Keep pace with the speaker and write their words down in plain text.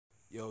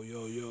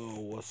Yo,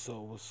 what's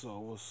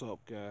up,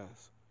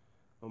 guys?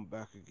 I'm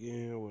back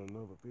again with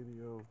another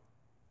video.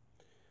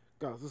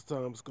 Guys, this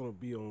time it's gonna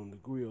be on the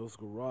Griot's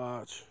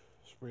Garage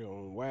Spray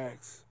on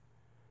Wax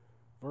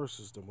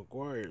versus the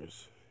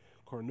Meguiar's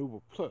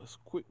Carnauba Plus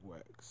Quick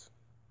Wax.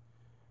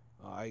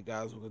 Alright,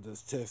 guys, we're gonna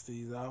just test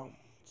these out.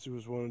 See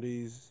which one of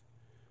these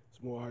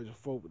is more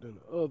hydrophobic than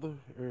the other.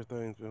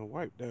 Everything's been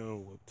wiped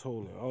down with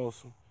totally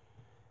awesome.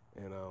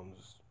 And I'm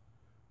just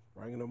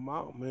bringing them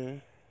out,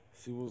 man.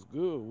 See what's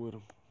good with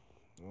them.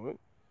 Alright?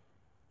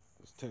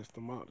 Let's test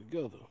them out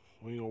together.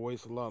 We ain't gonna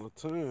waste a lot of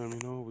time,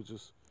 we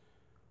just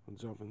gonna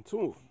jump into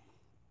them.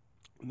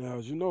 Now,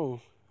 as you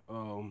know,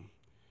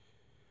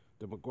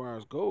 the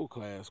Meguiar's Gold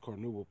Class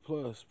Carnauba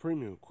Plus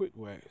Premium Quick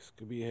Wax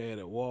could be had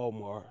at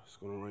Walmart. It's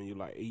gonna run you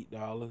like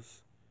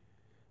 $8.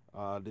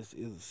 This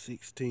is a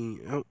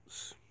 16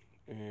 ounce.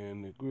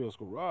 And the Griot's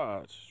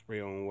Garage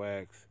Spray on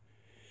Wax,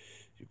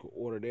 you can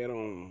order that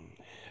on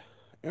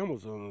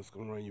Amazon. It's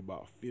gonna run you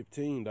about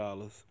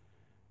 $15.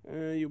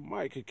 And you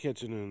might could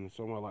catch it in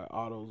somewhere like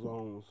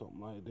AutoZone or something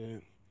like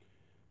that.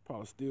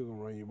 Probably still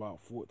gonna run you about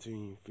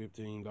 $14,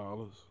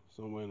 $15,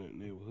 somewhere in that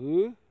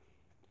neighborhood.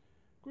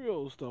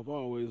 Griot stuff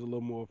always a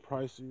little more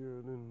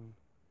pricier than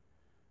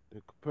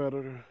the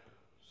competitor,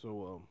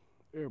 so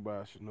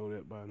everybody should know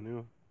that by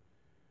now.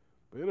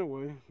 But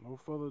anyway, no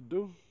further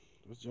ado,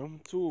 let's jump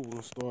into it. We're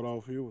gonna start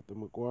off here with the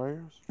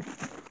Meguiar's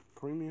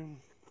Premium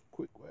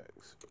Quick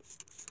Wax.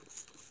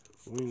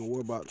 We ain't gonna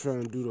worry about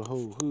trying to do the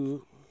whole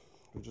hood.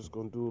 We're just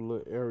gonna do a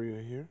little area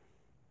here.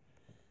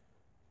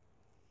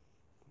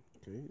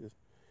 Okay,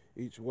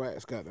 each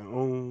wax got their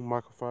own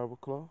microfiber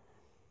cloth.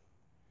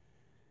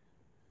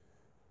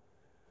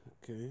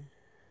 Okay.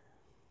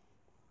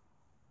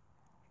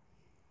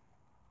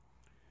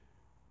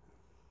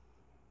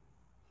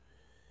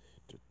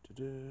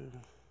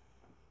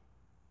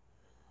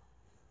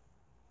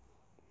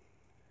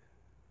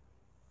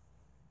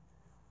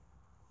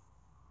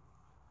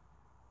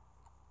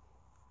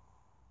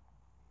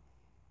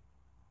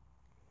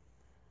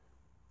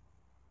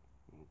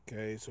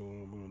 Okay, so what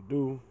I'm gonna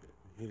do,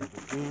 hit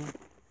it again.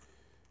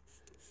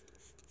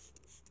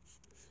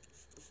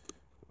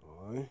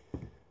 Alright.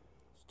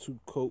 It's 2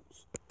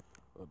 coats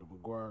of the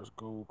Meguiar's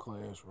Gold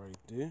Class right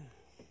there.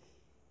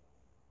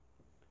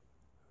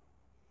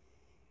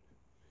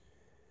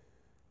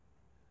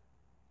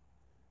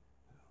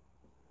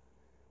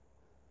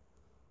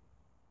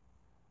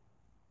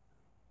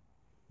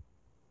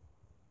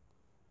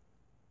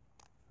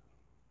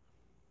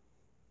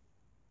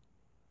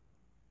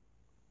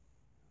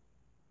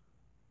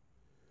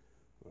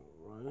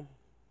 Alright.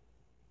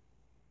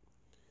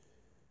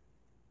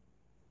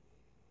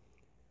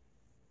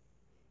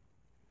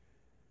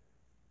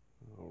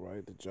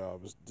 Alright, the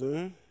job is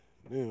done.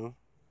 Now,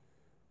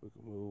 we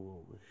can move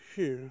over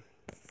here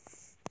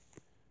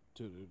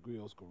to the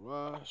Griot's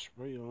Garage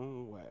Spray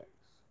on Wax.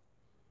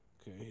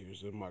 Okay,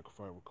 here's the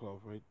microfiber cloth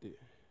right there.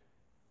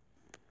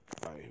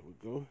 Alright, here we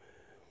go.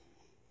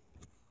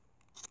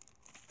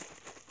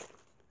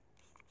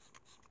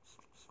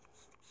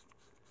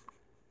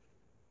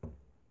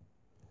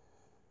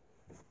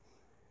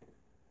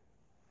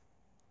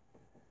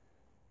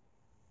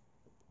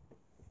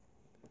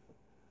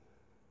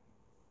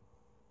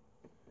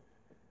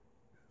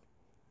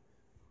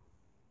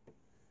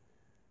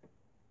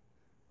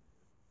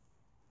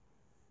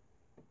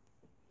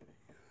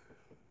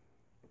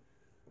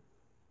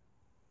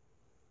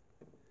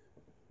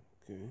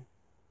 Okay.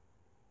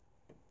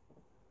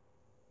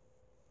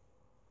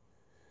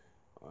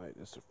 Alright,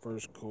 that's the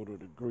first coat of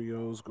the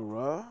Griot's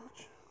Garage.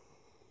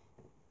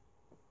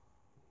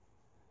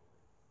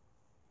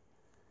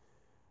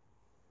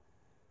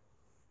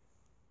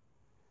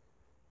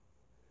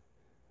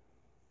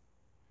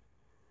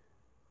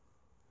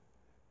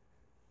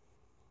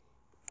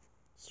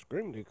 It's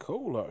extremely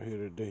cold out here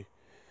today.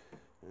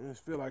 I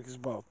feel like it's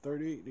about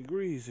 38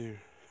 degrees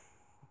here.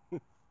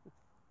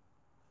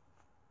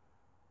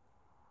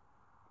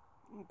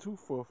 I'm too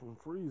far from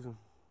freezing.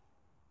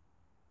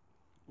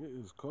 It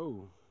is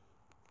cold.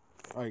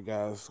 Alright,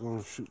 guys,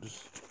 gonna shoot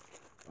this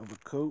other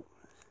coat.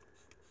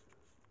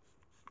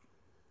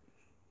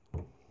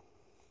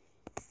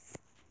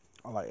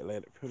 I like to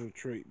let it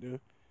penetrate there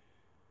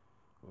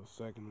for a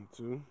second or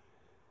two.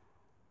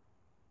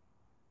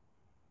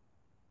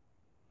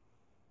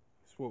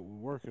 That's what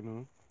we're working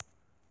on.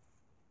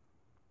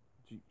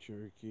 Jeep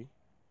Cherokee.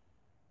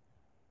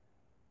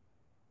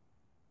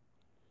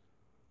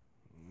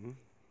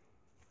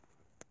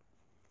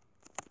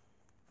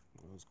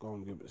 Let's go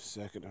and give it a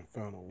second and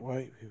final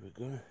wipe. Here we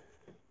go.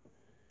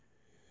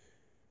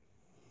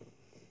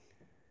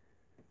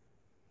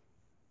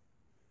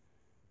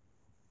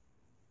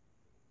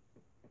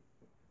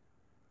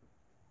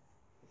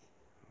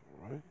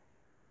 Alright.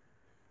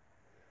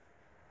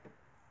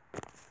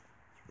 It's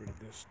pretty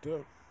good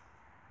stuff.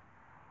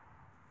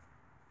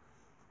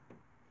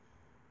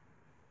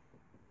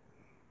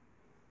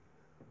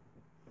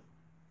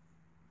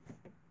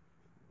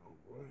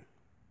 Alright.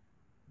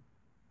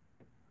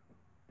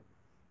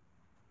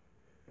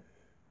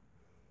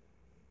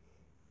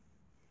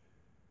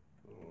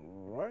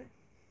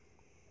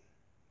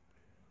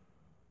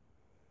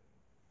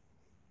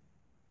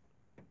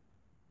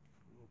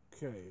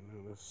 Okay, now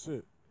that's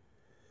it.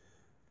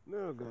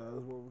 Now,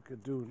 guys, what we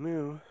could do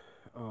now,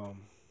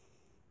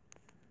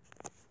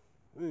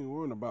 we ain't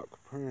worrying about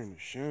comparing the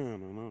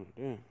shine or none of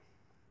that.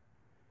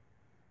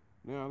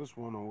 Now, this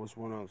one on which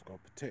one else gonna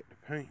protect the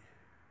paint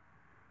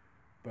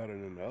better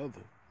than the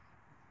other.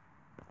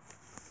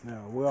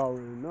 Now, we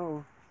already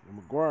know the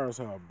Meguiars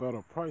have a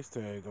better price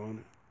tag on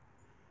it,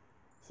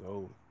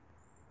 so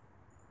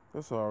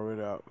that's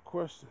already out of the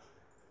question.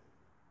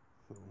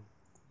 So,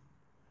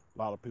 a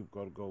lot of people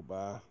gotta go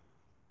by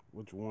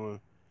which one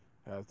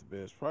has the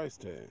best price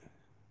tag,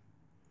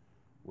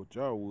 which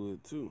y'all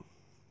would too,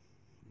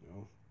 you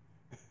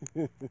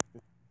know.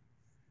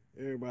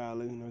 Everybody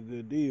looking a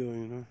good deal,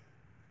 you know.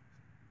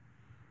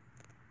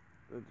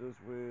 That's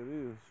just where it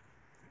is.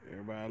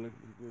 Everybody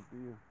looking a good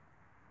deal.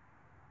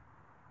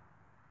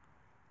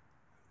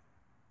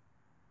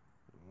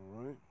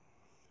 All right,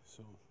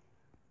 so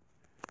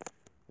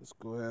let's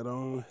go ahead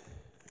on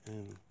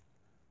and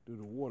do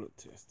the water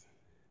testing.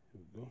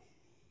 Here we go.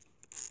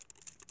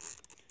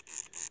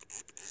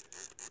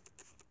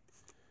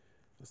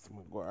 That's the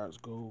Meguiar's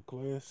Gold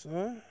Class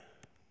side.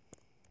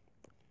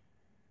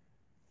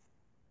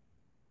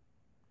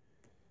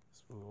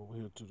 Let's move over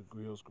here to the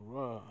Griot's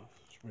Garage.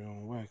 Spray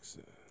on wax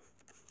side.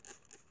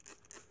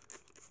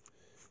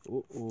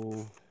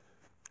 Uh-oh.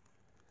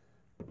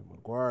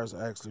 Meguiar's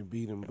actually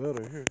beating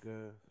better here,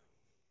 guys.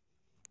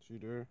 See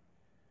there?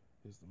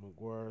 Here's the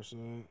Meguiar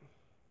side.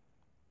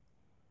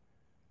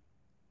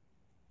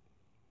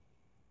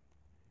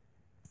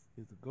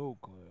 Here's the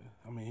Gold Class.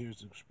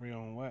 Here's the Spray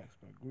on Wax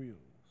by Griot.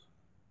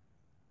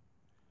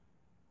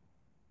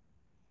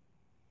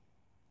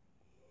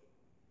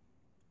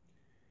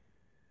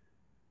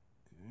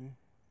 Okay.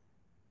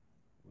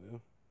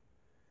 Well,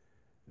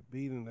 the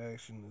beating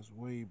action is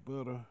way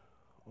better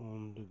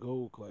on the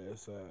Gold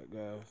Class side,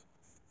 guys.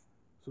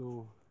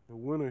 So the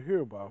winner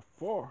here by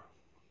far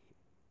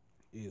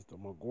is the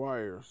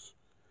Meguiar's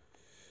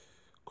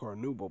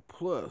Carnauba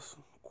Plus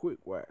Quick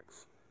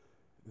Wax.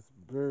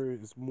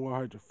 It's more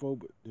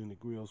hydrophobic than the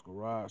Griot's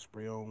Garage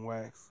Spray on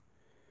Wax.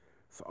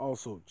 It's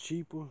also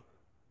cheaper.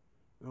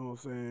 You know what I'm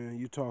saying?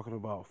 You're talking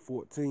about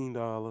 $14,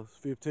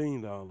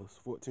 $15,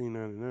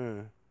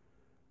 $14.99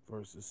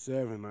 versus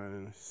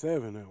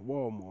 $7.97 at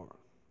Walmart.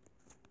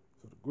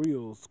 So the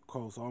Griot's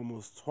cost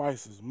almost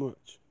twice as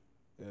much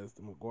as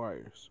the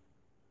Meguiar's.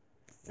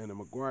 And the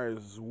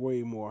Meguiar's is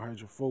way more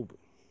hydrophobic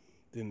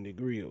than the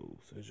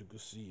Griot's, as you can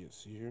see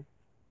it's here.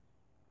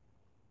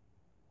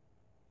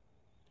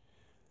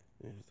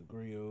 There's the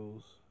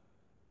Griot's.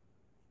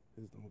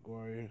 Here's the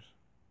Meguiar's.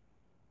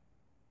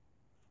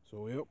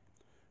 So, yep,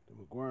 the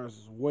Meguiar's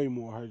is way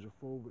more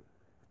hydrophobic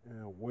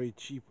and way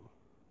cheaper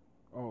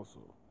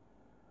also.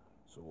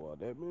 So,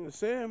 that being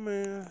said,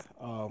 man,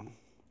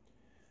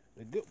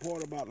 the good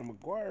part about the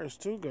Meguiar's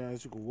too,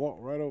 guys, you can walk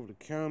right over the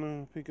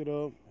counter, pick it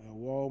up at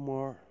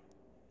Walmart,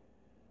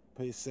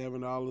 pay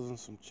 $7 and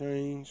some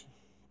change,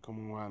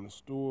 come around the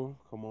store,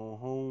 come on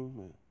home,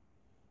 and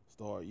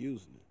start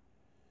using it.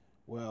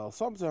 Well,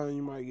 sometimes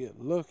you might get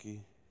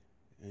lucky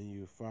and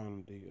you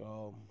find the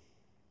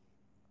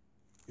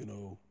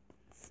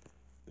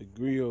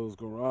Griot's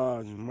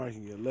Garage, and you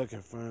might get lucky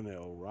and find it at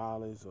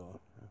O'Reilly's or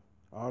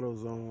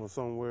AutoZone or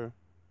somewhere.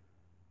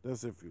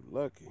 That's if you're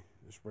lucky.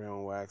 The spray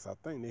on wax, I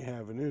think they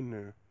have it in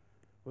there,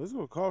 but it's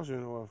gonna cost you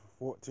anywhere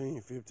for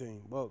 $14,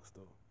 $15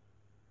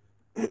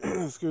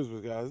 though. Excuse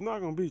me, guys. It's not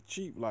gonna be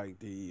cheap like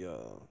the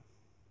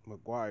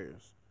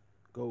Meguiar's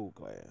Gold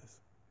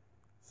Class,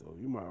 so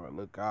you might want to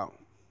look out.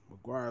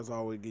 Meguiar's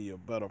always give you a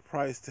better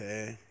price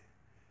tag,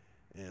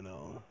 and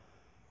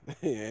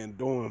and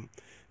doing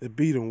the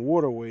beating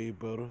water way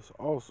better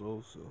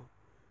also. So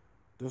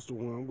that's the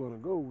one I'm gonna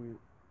go with.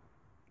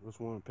 That's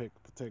one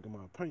protecting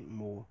my paint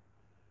more.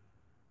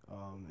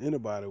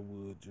 Anybody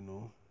would, you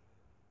know.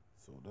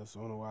 So that's the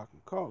only way I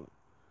can call it.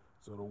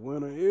 So the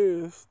winner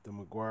is the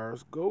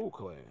Meguiar's Gold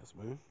Class,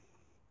 man.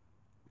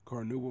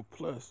 Carnauba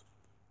Plus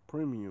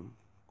Premium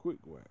Quick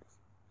Wax.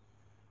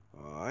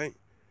 Alright.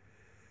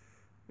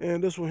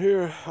 And this one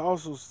here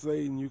also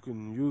saying you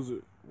can use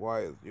it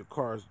while your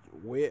car's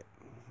wet.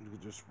 You can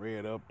just spray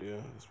it up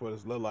there. That's what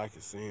it looks like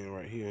it's saying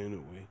right here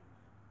anyway.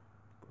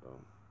 But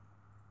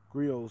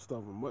Griot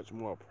stuff is much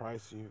more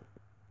pricier.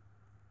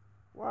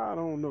 Well, I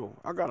don't know.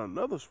 I got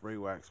another spray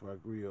wax by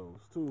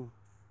Griot's too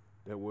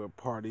that we'll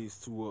par these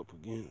two up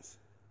against.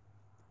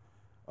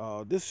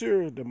 This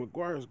year, the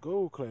Meguiar's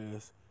Gold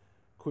Class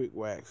Quick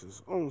Wax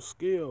is on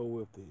scale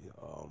with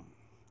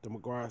the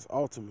Meguiar's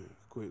Ultimate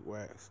Quick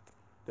Wax.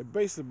 They're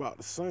basically about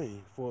the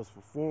same for its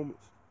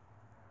performance.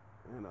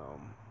 And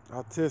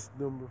I tested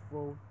them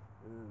before,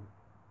 and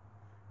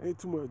ain't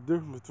too much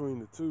difference between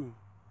the two.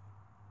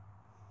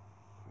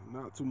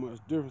 Not too much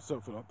difference,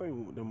 except for I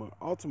think the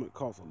Ultimate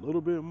costs a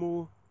little bit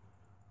more,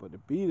 but the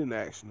beating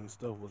action and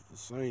stuff was the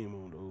same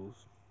on those.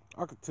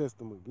 I could test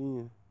them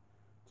again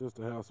just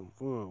to have some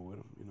fun with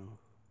them, you know.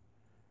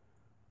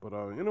 But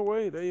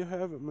anyway, there you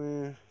have it,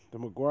 man. The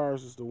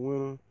Meguiar's is the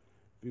winner.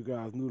 If you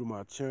guys new to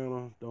my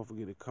channel, don't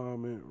forget to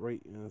comment,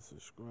 rate, and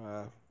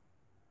subscribe.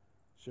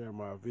 Share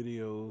my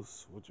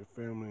videos with your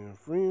family and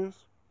friends.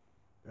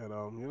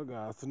 And yeah,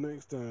 guys, till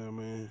next time,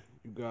 man.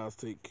 You guys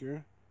take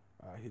care.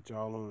 I'll hit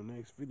y'all on the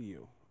next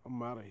video.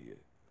 I'm out of here.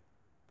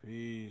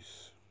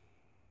 Peace.